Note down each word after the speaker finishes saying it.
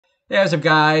Hey, what's up,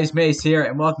 guys? Mace here,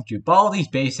 and welcome to Baldi's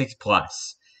Basics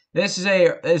Plus. This is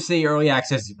the early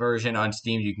access version on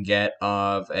Steam you can get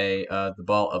of the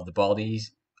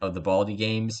Baldi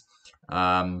games.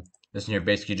 This one here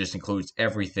basically just includes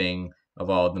everything of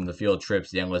all of them: the field trips,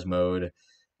 the endless mode,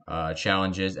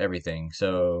 challenges, everything.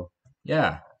 So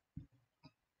yeah,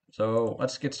 so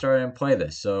let's get started and play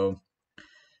this. So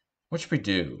what should we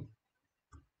do?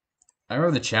 I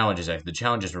remember the challenges. The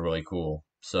challenges were really cool.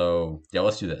 So yeah,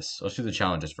 let's do this. Let's do the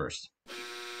challenges first.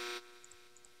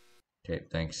 Okay,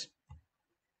 thanks.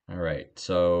 All right.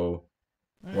 So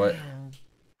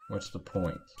what's the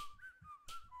point?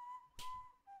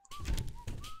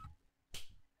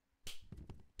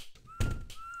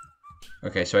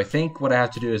 Okay, so I think what I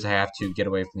have to do is I have to get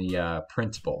away from the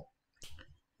principal.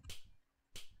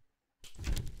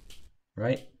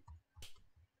 Right?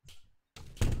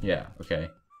 Yeah, okay.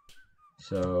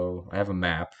 So I have a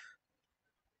map.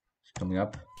 It's coming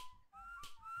up.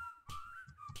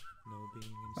 No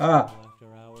being Ah!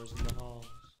 after hours in the halls.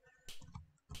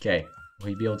 Okay. Will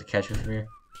he be able to catch me from here?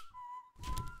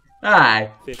 Ah!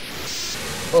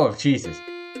 Oh, Jesus.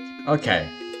 Okay.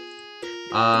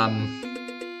 I'm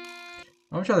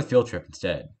gonna try the field trip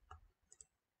instead.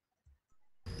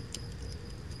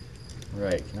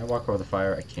 Alright, can I walk over the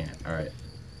fire? I can't. Alright.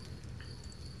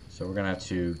 So we're gonna have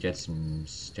to get some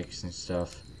sticks and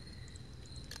stuff.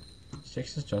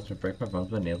 Sticks and stones will break my bones,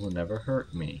 but nails will never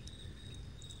hurt me.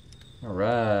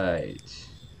 Alright.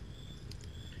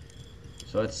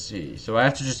 So let's see. So I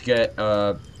have to just get,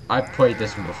 I've played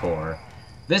this one before.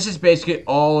 This is basically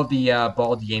all of the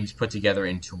Baldi games put together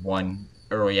into one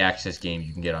early access game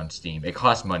you can get on Steam. It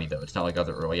costs money, though. It's not like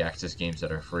other early access games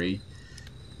that are free.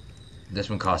 This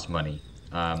one costs money.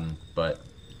 But,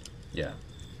 yeah.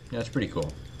 Yeah, it's pretty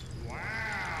cool.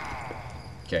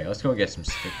 Okay, let's go get some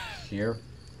sticks here.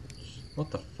 What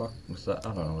the fuck was that?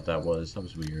 I don't know what that was. That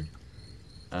was weird.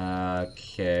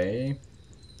 Okay.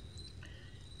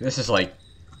 This is like...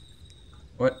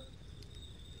 What?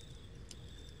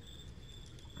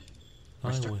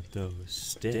 I want those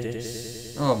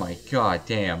sticks. Oh my god,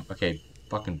 damn. Okay,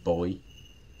 fucking bully.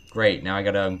 Great, now I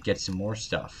gotta get some more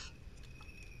stuff.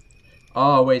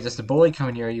 Oh, wait, does the bully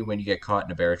come near you when you get caught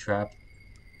in a bear trap?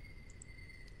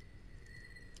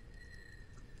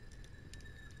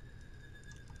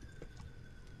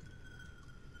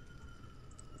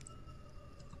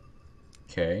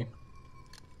 Okay.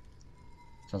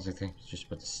 Sounds like things are just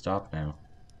about to stop now.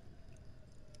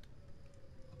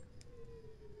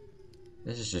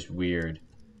 This is just weird.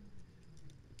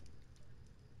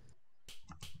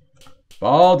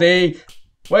 Baldi!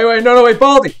 Wait, no, wait,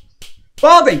 Baldi!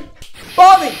 Baldi!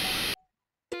 Baldi!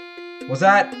 Was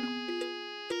that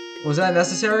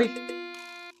necessary?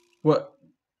 What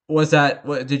was that?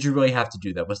 What did you really have to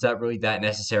do that? Was that really that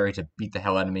necessary to beat the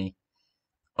hell out of me?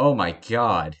 Oh my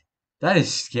god. That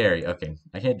is scary. Okay,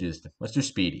 I can't do this. Let's do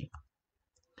Speedy.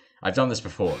 I've done this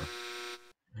before.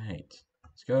 Right.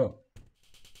 Let's go.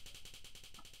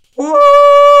 Woo!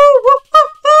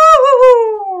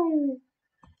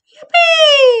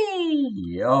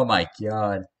 Yippee! Oh my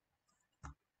god.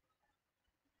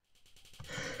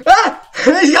 Ah!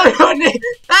 He's coming on me!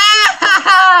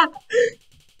 Ah!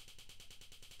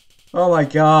 Oh my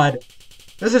god.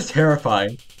 This is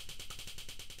terrifying.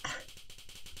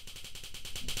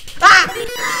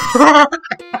 Ah!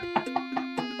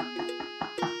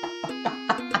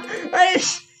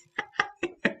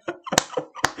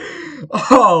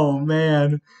 Oh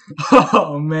man.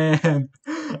 Oh man.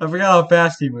 I forgot how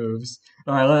fast he moves.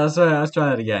 Alright, let's try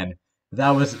that again.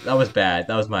 That was bad.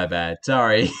 That was my bad.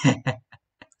 Sorry.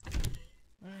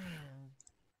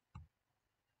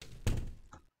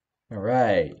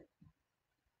 Alright.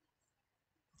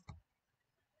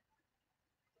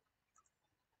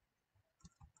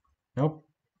 Nope.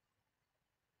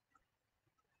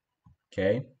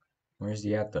 Okay. Where's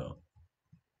he at though?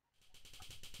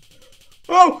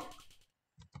 Oh!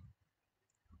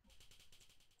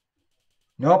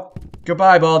 Nope.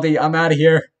 Goodbye, Baldi. I'm out of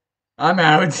here. I'm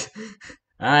out.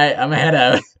 Alright, I'm head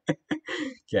out.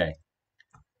 Okay.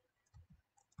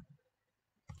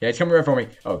 Yeah, it's coming right for me.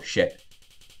 Oh, shit.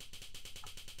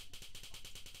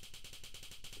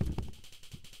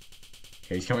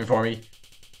 Okay, he's coming for me.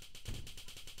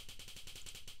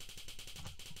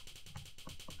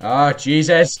 Oh,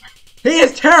 Jesus. He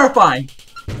is terrifying!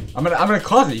 I'm gonna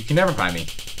close it. You can never find me.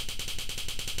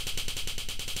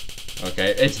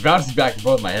 Okay, it's bouncing back and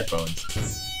forth my headphones.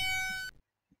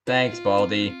 Thanks,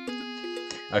 Baldi.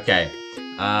 Okay.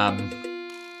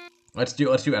 Let's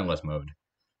do endless mode.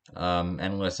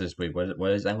 Endless is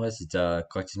what is endless? It's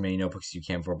collect as many notebooks as you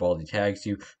can before Baldi tags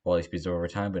you. Baldi speeds up over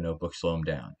time, but notebooks slow him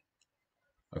down.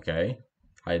 Okay.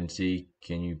 Hide and seek.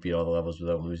 Can you beat all the levels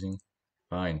without losing?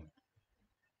 Fine.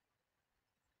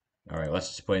 Alright, let's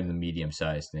just play in the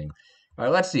medium-sized thing.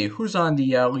 Alright, let's see. Who's on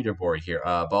the leaderboard here?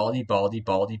 Baldi,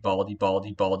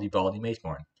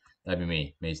 Maceborn. That'd be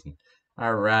me, Mason.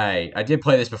 Alright. I did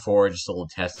play this before, just a little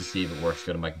test to see if it works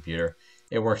good on my computer.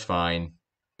 It works fine.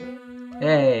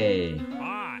 Hey!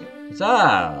 Hi, What's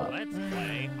up? let's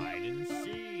play hide and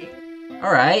seek.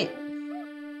 Alright.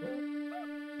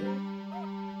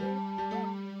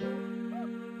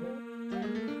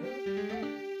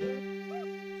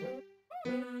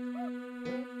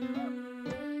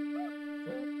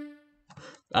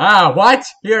 Ah, what?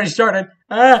 He already started.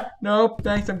 Ah, no,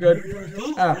 thanks, I'm good.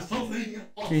 Ah,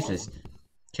 Jesus.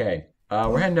 Okay,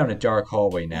 we're heading down a dark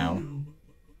hallway now.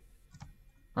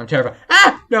 I'm terrified.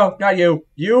 Ah, no, not you.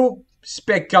 You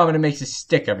spit gum and it makes it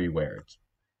stick everywhere.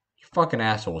 You fucking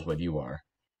asshole is what you are.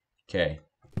 Okay.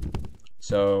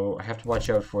 So, I have to watch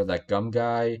out for that gum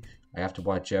guy. I have to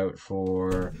watch out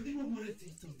for...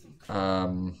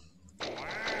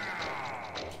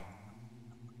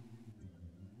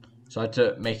 So I have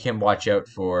to make him watch out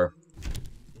for...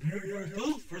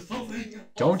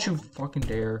 Don't you fucking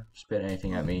dare spit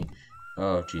anything at me.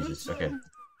 Oh, Jesus. Okay.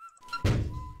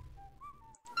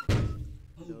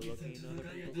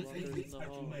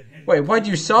 Wait, what?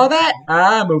 You saw that?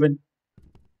 Ah, I'm moving.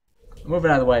 I'm moving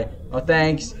out of the way. Oh,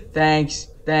 thanks. Thanks.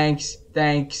 Thanks.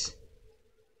 Thanks.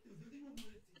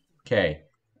 Okay.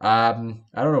 I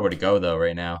don't know where to go, though,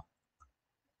 right now.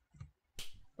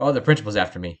 Oh, the principal's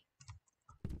after me.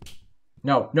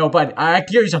 No, no, bud. I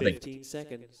can hear you something. 15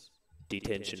 seconds.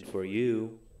 Detention for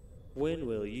you. When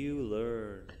will you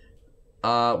learn?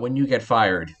 When you get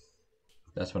fired.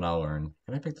 That's when I'll learn.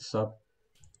 Can I pick this up?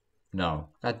 No.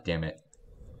 God damn it.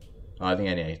 Oh, I think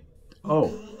I need... Oh.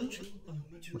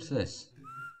 What's this?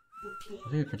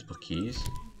 Are they the principal keys?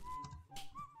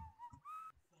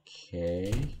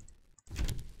 Okay.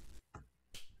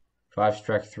 5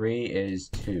 strike 3 is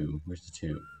 2. Where's the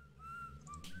 2?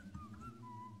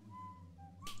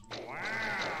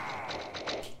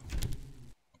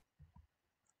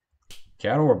 Okay,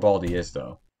 I don't know where Baldi is,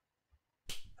 though.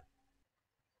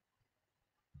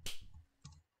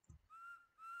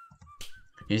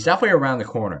 He's definitely around the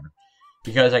corner.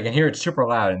 Because I can hear it super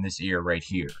loud in this ear right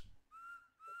here.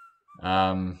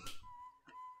 I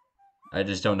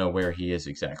just don't know where he is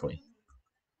exactly.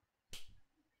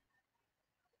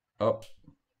 Oh,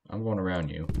 I'm going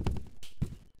around you.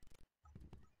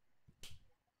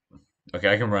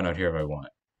 Okay, I can run out here if I want.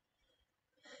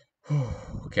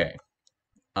 Okay.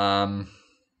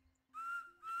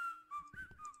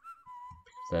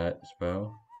 That as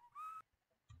well.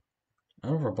 I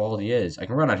don't know where Baldi is. I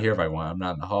can run out here if I want. I'm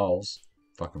not in the halls.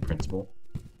 Fucking principal.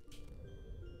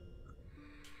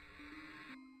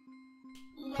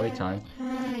 Playtime.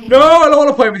 No, I don't want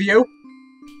to play with you.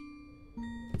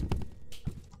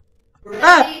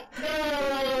 Ah!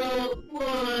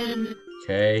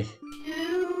 Okay.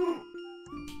 2,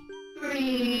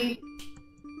 3,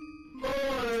 4.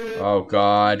 Oh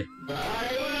God. Let's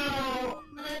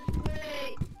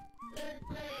play. Let's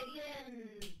play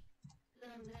again.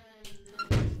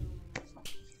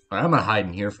 I'm gonna hide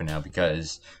in here for now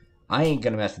because I ain't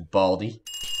gonna mess with Baldi.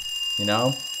 You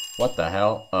know? What the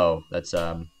hell? Oh, that's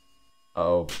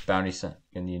oh, bounty son.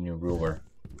 Gonna need a new ruler.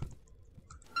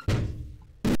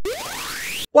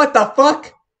 What the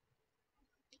fuck?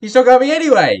 He still got me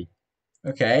anyway.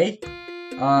 Okay.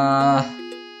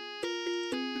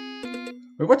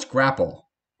 Wait, what's grapple?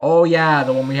 Oh yeah,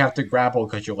 the one we have to grapple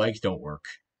because your legs don't work.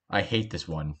 I hate this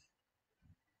one.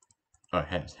 Oh,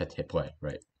 had to hit play,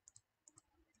 right.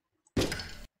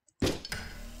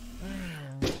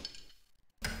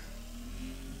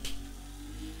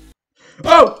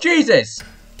 Oh, Jesus!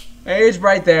 He's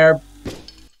right there.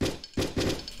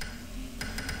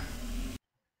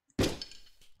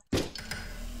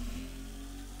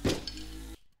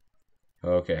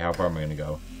 Okay, how far am I gonna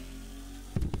go?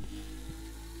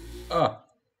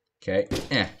 Okay.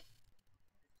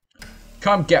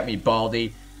 Come get me,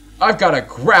 Baldi. I've got a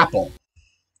grapple.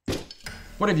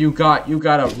 What have you got? You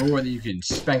got a ruler that you can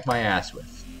spank my ass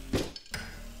with.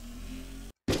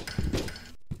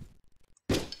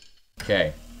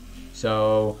 Okay.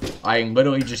 So, I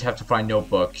literally just have to find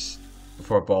notebooks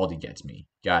before Baldi gets me.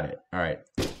 Got it. Alright.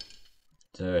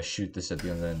 To shoot this at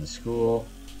the other end of the school.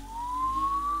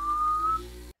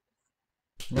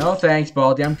 No thanks,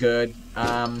 Baldi. I'm good.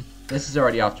 This is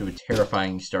already off to a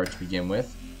terrifying start to begin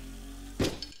with.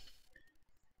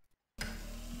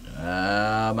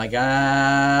 Oh my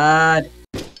God!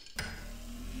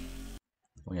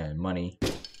 We got money.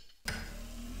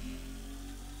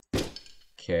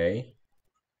 Okay.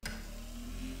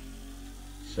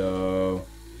 So,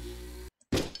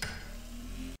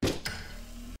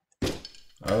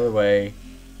 other way.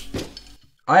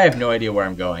 I have no idea where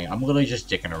I'm going. I'm literally just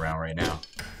dicking around right now.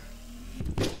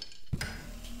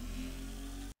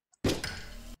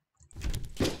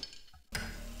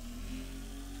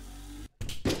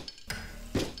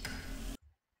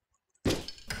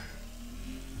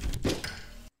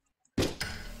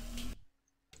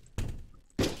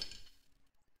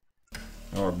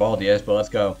 Or Baldi is, but let's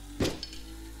go.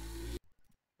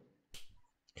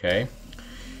 Okay.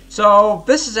 So,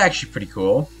 this is actually pretty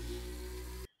cool.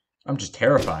 I'm just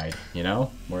terrified, you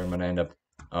know? Where I'm gonna end up.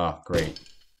 Oh, great.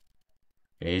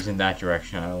 Okay, he's in that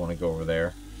direction. I don't want to go over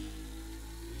there.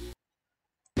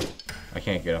 I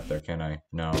can't get up there, can I?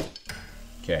 No.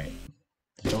 Okay.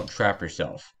 Just don't trap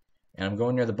yourself. And I'm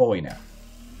going near the bully now.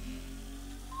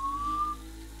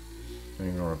 I don't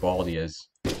even know where Baldi is.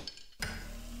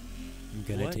 I'm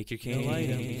gonna take your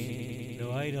candy.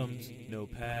 No items. No items. No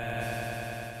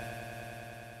pass.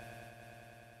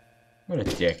 What a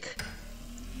dick.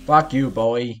 Fuck you,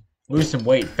 bully. Lose some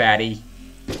weight, fatty.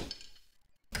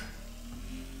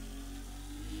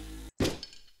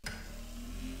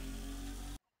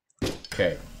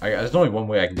 Okay. There's only one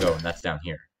way I can go, and that's down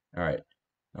here. Alright.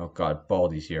 Oh god,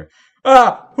 Baldi's here.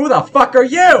 Ah! Who the fuck are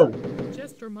you?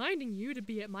 Just reminding you to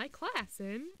be at my class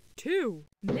in 2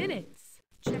 minutes.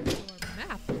 Check your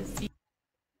map to see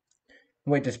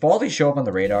Wait, does Baldi show up on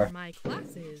the where radar? my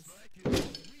class is.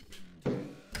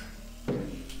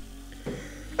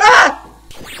 Ah!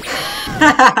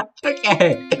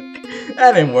 Okay.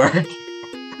 That didn't work.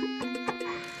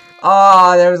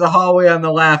 Oh, there was a hallway on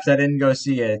the left. I didn't go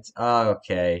see it.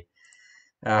 Okay.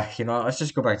 You know what? Let's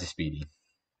just go back to Speedy.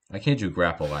 I can't do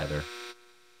grapple either.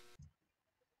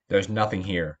 There's nothing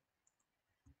here.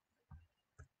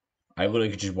 I literally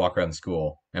could just walk around the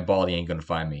school, and Baldi ain't gonna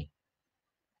find me.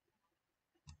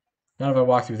 Not if I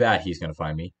walk through that, he's gonna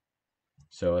find me.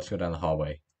 So let's go down the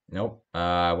hallway. Nope.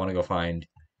 I want to go find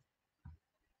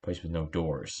a place with no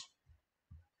doors.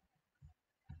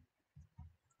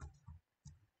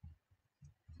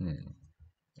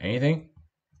 Anything?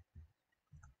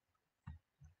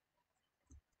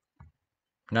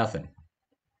 Nothing.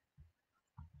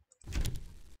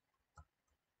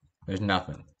 There's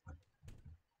nothing.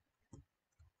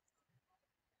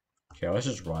 Okay, let's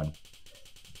just run.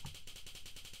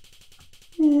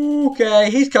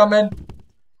 Okay, he's coming.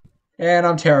 And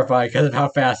I'm terrified because of how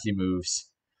fast he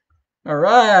moves.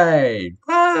 Alright!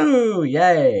 Woo!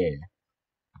 Yay!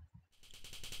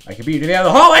 I can beat you to the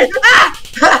other hallway!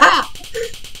 Ah!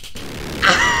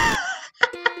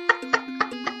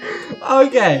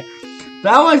 Okay.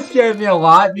 That one scared me a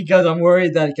lot because I'm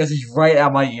worried that because he's right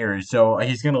at my ears, so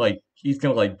he's gonna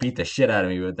beat the shit out of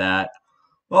me with that.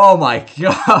 Oh my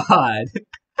god.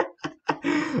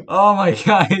 Oh my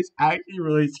god, it's actually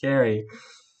really scary.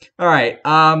 Alright,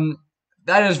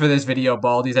 that is for this video,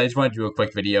 Baldies. I just wanted to do a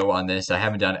quick video on this. I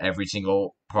haven't done every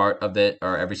single part of it,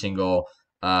 or every single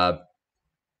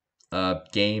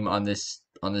game on this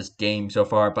game so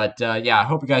far. But yeah, I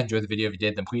hope you guys enjoyed the video. If you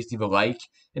did, then please leave a like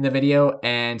in the video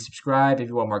and subscribe if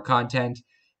you want more content.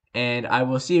 And I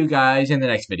will see you guys in the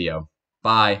next video.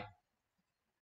 Bye.